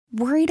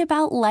Worried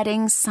about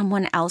letting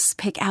someone else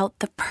pick out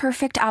the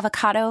perfect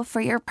avocado for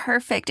your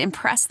perfect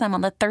impress them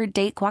on the third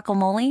date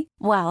guacamole?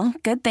 Well,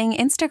 good thing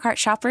Instacart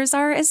shoppers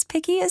are as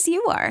picky as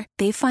you are.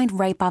 They find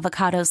ripe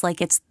avocados like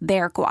it's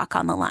their guac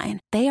on the line.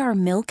 They are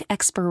milk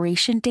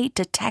expiration date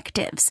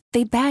detectives.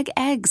 They bag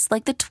eggs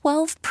like the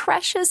 12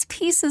 precious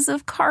pieces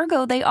of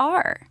cargo they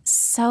are.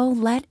 So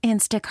let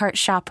Instacart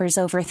shoppers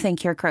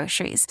overthink your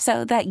groceries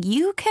so that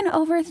you can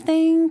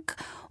overthink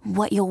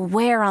what you'll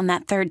wear on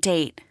that third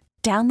date.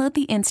 Download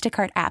the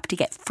Instacart app to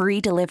get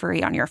free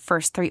delivery on your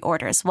first 3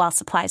 orders while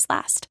supplies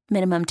last.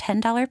 Minimum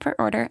 $10 per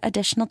order.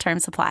 Additional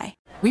terms apply.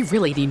 We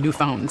really need new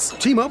phones.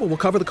 T-Mobile will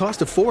cover the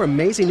cost of 4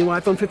 amazing new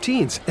iPhone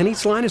 15s, and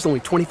each line is only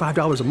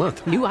 $25 a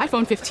month. New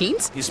iPhone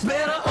 15s? It's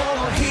better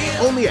over here.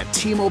 Only at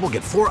T-Mobile,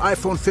 get 4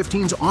 iPhone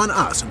 15s on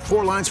us and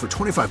 4 lines for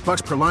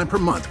 $25 per line per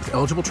month with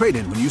eligible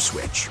trade-in when you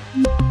switch.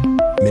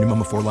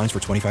 Minimum of 4 lines for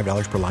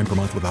 $25 per line per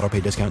month with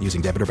autopay discount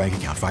using debit or bank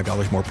account.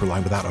 $5 more per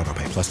line without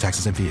autopay, plus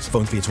taxes and fees.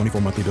 Phone fee at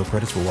 24 monthly bill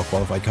credits for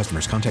well-qualified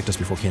customers. Contact us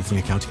before canceling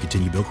account to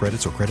continue bill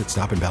credits or credit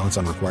stop and balance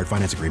on required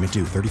finance agreement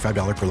due.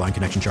 $35 per line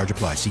connection charge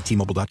applies. See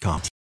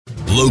T-Mobile.com.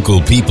 Local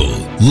people,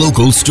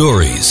 local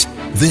stories.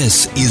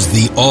 This is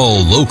the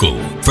All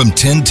Local from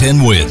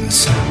 1010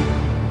 Wins.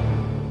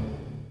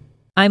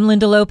 I'm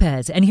Linda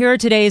Lopez, and here are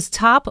today's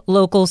top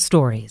local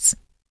stories.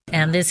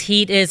 And this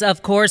heat is,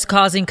 of course,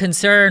 causing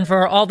concern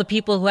for all the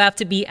people who have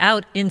to be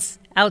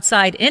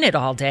outside in it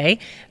all day.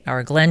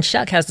 Our Glenn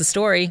Schuck has the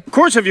story. Of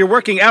course, if you're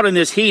working out in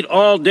this heat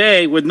all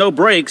day with no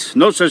breaks,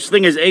 no such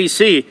thing as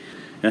AC.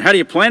 And how do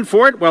you plan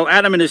for it? Well,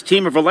 Adam and his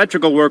team of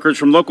electrical workers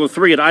from Local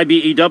 3 at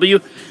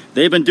IBEW,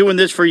 they've been doing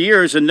this for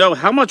years and know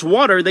how much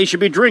water they should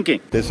be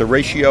drinking. There's a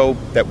ratio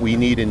that we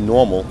need in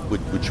normal,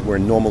 which we're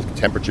in normal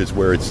temperatures,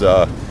 where it's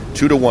 2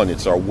 to 1.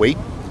 It's our weight.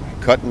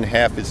 Cut in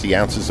half is the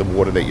ounces of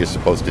water that you're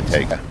supposed to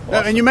take. Awesome.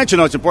 And you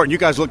mentioned, it's important. You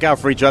guys look out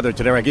for each other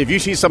today, right? If you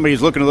see somebody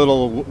who's looking a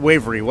little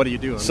wavery, what do you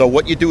do? So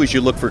what you do is you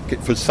look for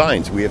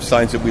signs. We have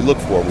signs that we look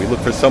for. We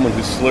look for someone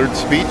who's slurred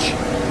speech.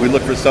 We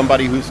look for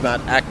somebody who's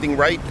not acting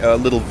right, a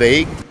little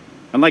vague.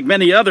 And like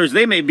many others,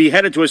 they may be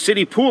headed to a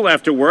city pool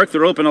after work.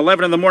 They're open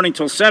 11 in the morning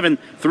till 7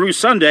 through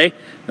Sunday,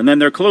 and then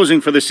they're closing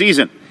for the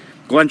season.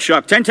 Glenn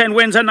Schuck, 1010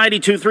 Wins on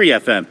 92.3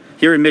 FM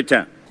here in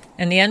Midtown.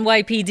 And the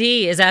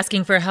NYPD is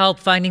asking for help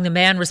finding the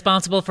man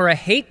responsible for a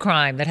hate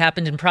crime that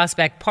happened in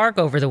Prospect Park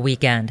over the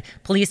weekend.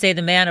 Police say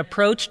the man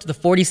approached the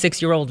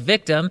 46-year-old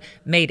victim,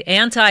 made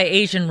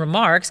anti-Asian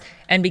remarks,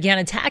 and began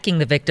attacking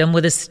the victim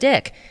with a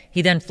stick.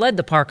 He then fled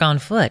the park on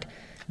foot.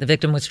 The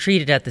victim was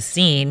treated at the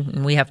scene,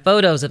 and we have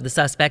photos of the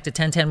suspect at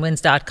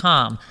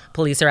 1010wins.com.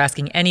 Police are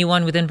asking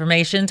anyone with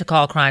information to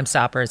call Crime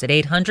Stoppers at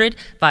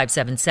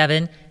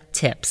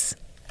 800-577-TIPS.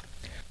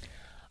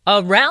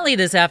 A rally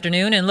this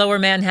afternoon in Lower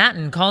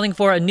Manhattan calling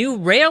for a new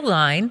rail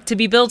line to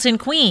be built in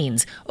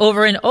Queens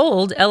over an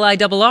old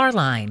LIRR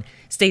line.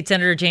 State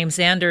Senator James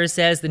Sanders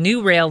says the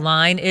new rail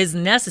line is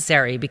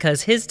necessary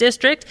because his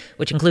district,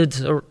 which includes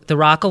the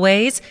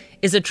Rockaways,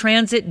 is a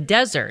transit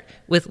desert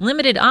with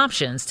limited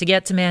options to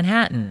get to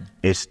Manhattan.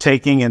 It's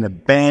taking an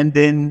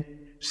abandoned,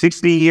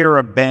 60-year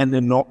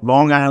abandoned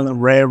Long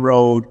Island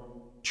Railroad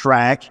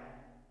track,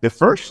 the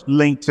first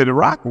link to the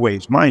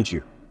Rockaways, mind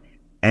you,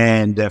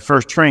 and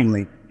first train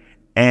link,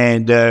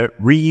 and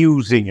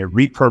reusing it,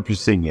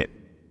 repurposing it.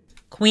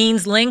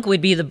 Queens Link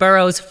would be the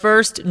borough's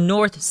first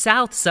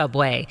north-south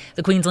subway.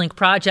 The Queens Link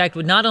project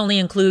would not only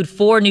include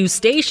 4 new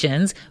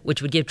stations,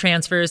 which would give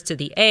transfers to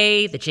the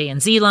A, the J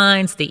and Z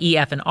lines, the E,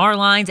 F, and R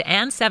lines,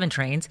 and 7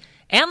 trains,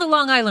 and the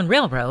Long Island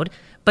Railroad,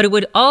 but it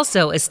would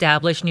also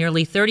establish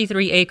nearly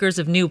 33 acres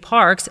of new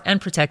parks and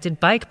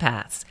protected bike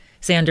paths.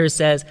 Sanders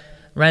says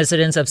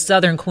residents of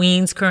southern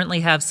Queens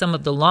currently have some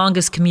of the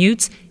longest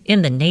commutes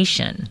in the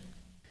nation.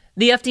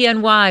 The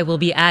FDNY will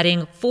be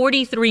adding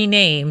 43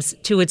 names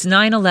to its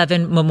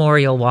 9/11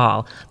 memorial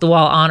wall. The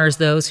wall honors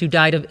those who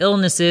died of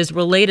illnesses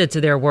related to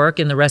their work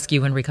in the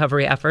rescue and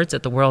recovery efforts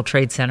at the World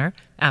Trade Center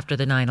after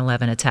the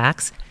 9/11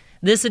 attacks.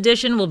 This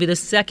addition will be the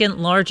second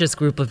largest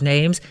group of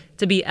names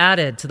to be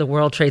added to the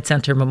World Trade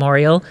Center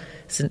memorial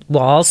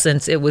wall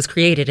since it was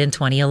created in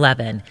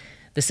 2011.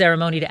 The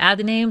ceremony to add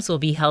the names will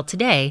be held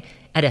today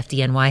at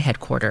FDNY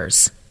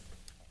headquarters.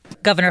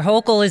 Governor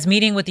Hochul is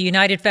meeting with the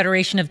United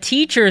Federation of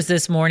Teachers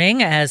this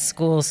morning as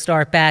schools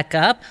start back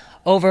up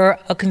over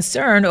a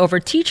concern over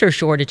teacher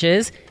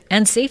shortages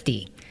and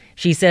safety.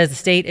 She says the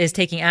state is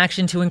taking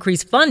action to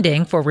increase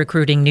funding for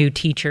recruiting new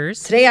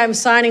teachers. Today I'm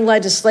signing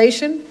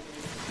legislation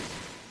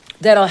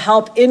that'll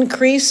help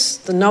increase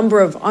the number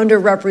of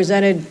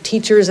underrepresented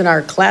teachers in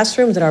our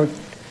classrooms that are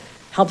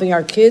helping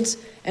our kids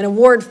and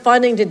award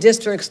funding to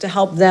districts to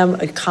help them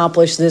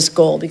accomplish this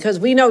goal, because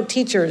we know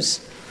teachers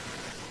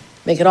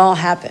make it all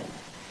happen,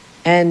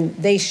 and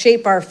they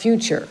shape our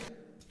future.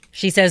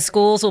 She says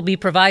schools will be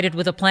provided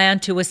with a plan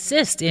to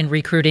assist in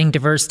recruiting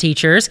diverse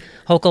teachers.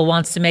 Hochul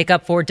wants to make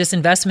up for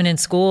disinvestment in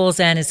schools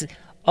and is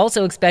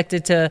also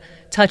expected to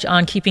touch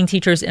on keeping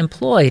teachers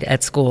employed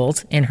at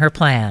schools in her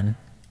plan.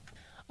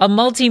 A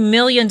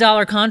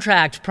multi-million-dollar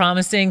contract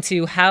promising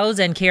to house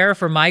and care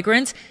for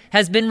migrants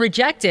has been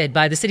rejected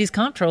by the city's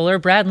comptroller,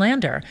 Brad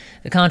Lander.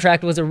 The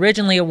contract was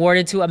originally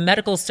awarded to a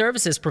medical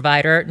services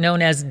provider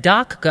known as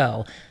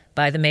DocGo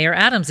by the Mayor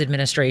Adams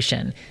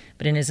administration.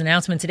 But in his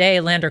announcement today,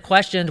 Lander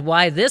questioned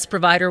why this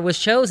provider was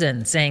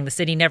chosen, saying the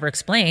city never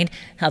explained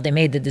how they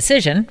made the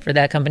decision for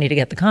that company to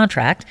get the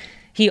contract.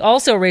 He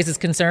also raises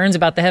concerns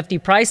about the hefty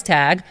price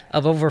tag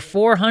of over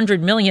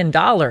 $400 million,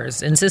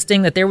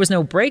 insisting that there was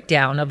no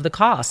breakdown of the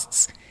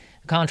costs.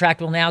 The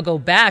contract will now go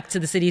back to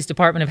the city's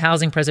Department of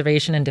Housing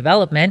Preservation and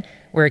Development,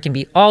 where it can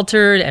be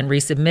altered and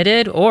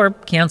resubmitted or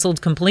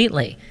canceled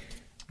completely.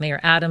 Mayor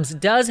Adams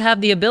does have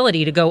the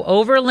ability to go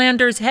over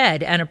Lander's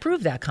head and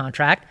approve that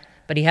contract,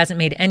 but he hasn't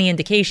made any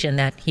indication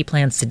that he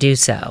plans to do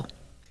so.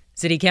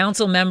 City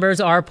council members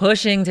are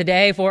pushing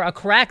today for a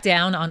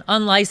crackdown on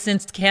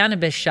unlicensed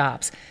cannabis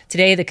shops.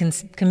 Today, the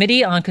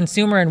Committee on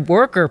Consumer and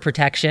Worker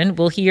Protection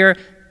will hear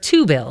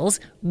two bills.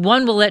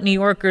 One will let New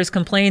Yorkers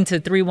complain to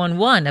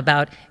 311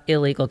 about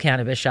illegal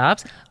cannabis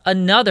shops.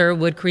 Another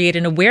would create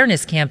an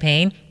awareness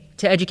campaign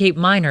to educate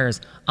minors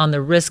on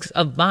the risks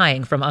of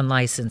buying from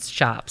unlicensed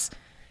shops.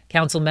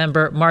 Council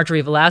member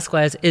Marjorie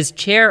Velasquez is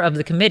chair of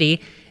the committee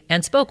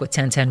and spoke with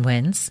 1010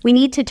 Wins. We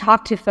need to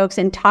talk to folks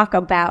and talk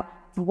about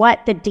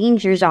what the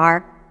dangers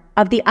are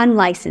of the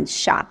unlicensed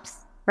shops,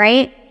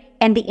 right?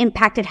 And the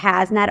impact it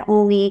has not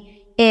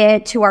only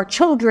to our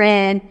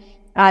children,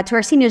 to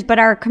our seniors, but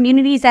our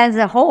communities as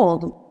a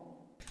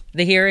whole.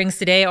 The hearings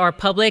today are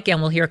public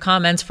and we'll hear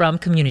comments from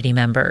community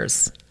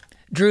members.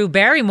 Drew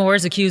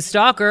Barrymore's accused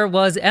stalker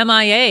was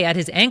MIA at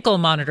his ankle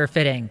monitor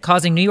fitting,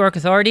 causing New York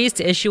authorities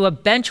to issue a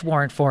bench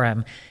warrant for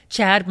him.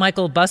 Chad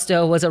Michael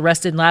Busto was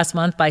arrested last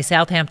month by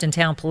Southampton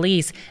Town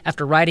Police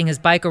after riding his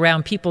bike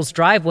around people's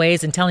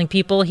driveways and telling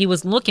people he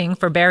was looking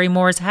for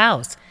Barrymore's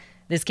house.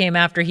 This came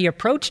after he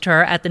approached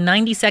her at the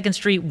 92nd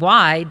Street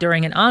Y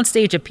during an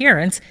onstage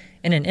appearance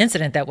in an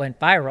incident that went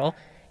viral.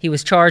 He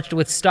was charged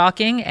with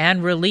stalking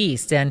and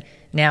released, and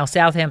now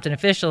Southampton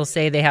officials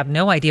say they have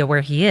no idea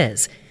where he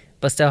is.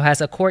 Busto has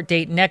a court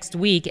date next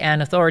week,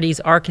 and authorities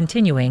are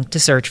continuing to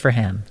search for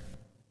him.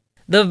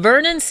 The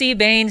Vernon C.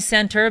 Bain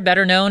Center,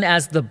 better known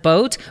as The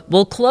Boat,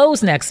 will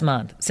close next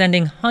month,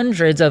 sending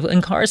hundreds of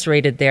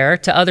incarcerated there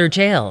to other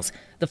jails.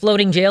 The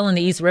floating jail in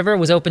the East River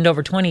was opened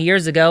over 20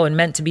 years ago and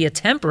meant to be a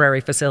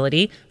temporary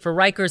facility for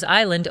Rikers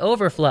Island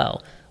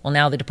overflow. Well,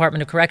 now the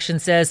Department of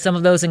Corrections says some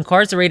of those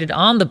incarcerated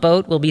on the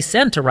boat will be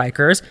sent to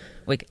Rikers,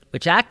 which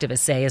activists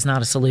say is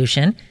not a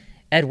solution.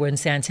 Edwin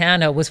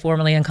Santana was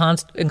formerly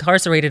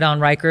incarcerated on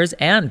Rikers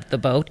and the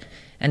boat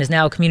and is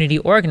now a community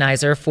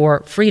organizer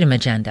for Freedom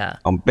Agenda.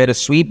 I'm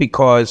bittersweet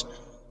because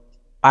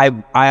I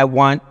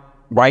want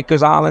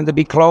Rikers Island to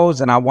be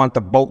closed and I want the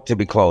boat to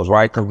be closed,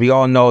 right? Because we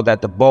all know that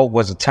the boat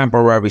was a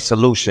temporary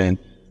solution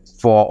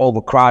for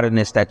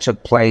overcrowdedness that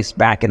took place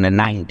back in the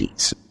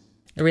 90s.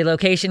 The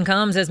relocation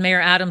comes as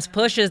Mayor Adams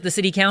pushes the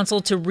city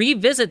council to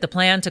revisit the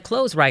plan to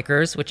close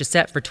Rikers, which is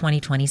set for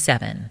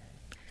 2027.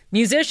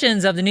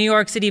 Musicians of the New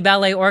York City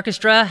Ballet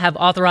Orchestra have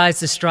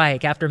authorized a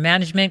strike after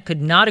management could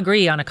not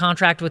agree on a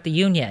contract with the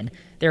union.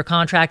 Their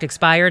contract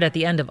expired at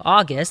the end of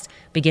August,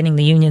 beginning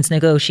the union's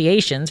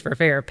negotiations for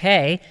fair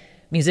pay.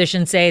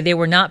 Musicians say they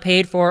were not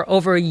paid for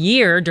over a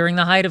year during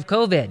the height of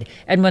COVID,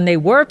 and when they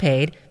were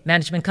paid,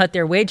 management cut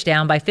their wage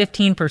down by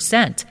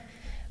 15%.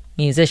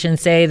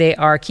 Musicians say they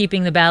are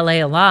keeping the ballet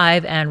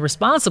alive and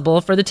responsible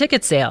for the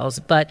ticket sales,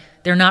 but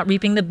they're not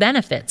reaping the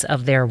benefits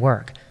of their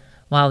work.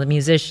 While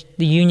the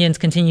unions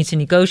continue to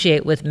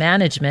negotiate with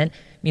management,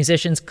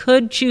 musicians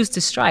could choose to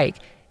strike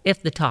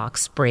if the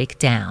talks break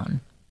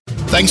down.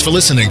 Thanks for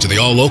listening to the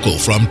All Local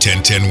from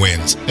 1010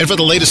 Wins. And for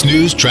the latest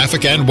news,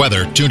 traffic, and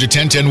weather, tune to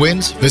 1010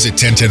 Wins, visit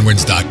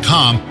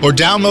 1010wins.com, or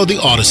download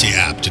the Odyssey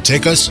app to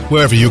take us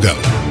wherever you go.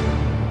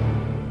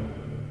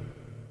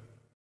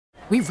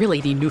 We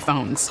really need new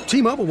phones.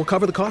 T-Mobile will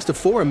cover the cost of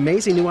 4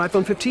 amazing new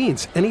iPhone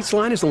 15s, and each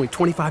line is only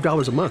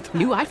 $25 a month.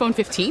 New iPhone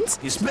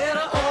 15s? It's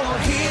better over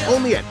here.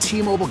 Only at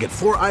T-Mobile, get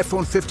 4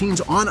 iPhone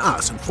 15s on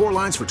us and 4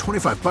 lines for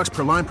 $25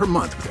 per line per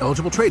month with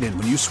eligible trade-in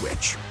when you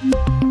switch.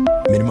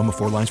 Minimum of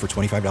 4 lines for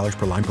 $25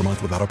 per line per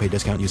month with autopay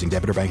discount using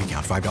debit or bank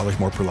account. $5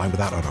 more per line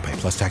without autopay,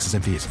 plus taxes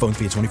and fees. Phone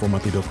fee at 24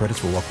 monthly bill credits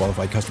for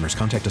well-qualified customers.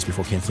 Contact us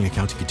before canceling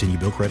account to continue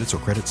bill credits or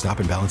credit stop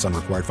and balance on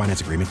required finance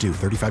agreement due.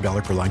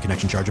 $35 per line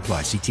connection charge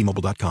applies. See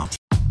T-Mobile.com.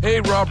 Hey,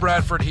 Rob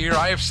Bradford here.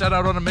 I have set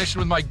out on a mission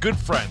with my good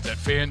friends at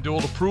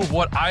FanDuel to prove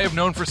what I have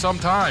known for some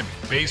time.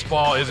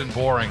 Baseball isn't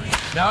boring.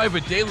 Now I have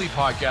a daily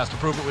podcast to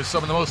prove it with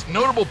some of the most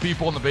notable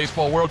people in the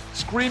baseball world,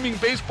 screaming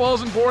baseball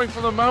isn't boring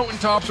from the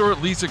mountaintops, or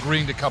at least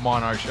agreeing to come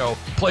on our show.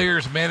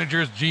 Players,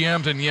 managers,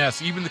 GMs, and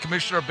yes, even the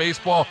commissioner of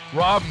baseball,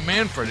 Rob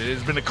Manfred. It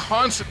has been a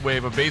constant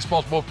wave of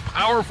baseball's most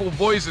powerful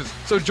voices.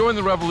 So join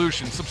the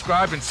revolution.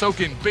 Subscribe and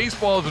soak in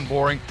Baseball Isn't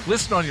Boring.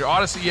 Listen on your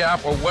Odyssey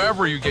app or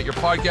wherever you get your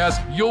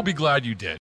podcasts. You'll be glad you did.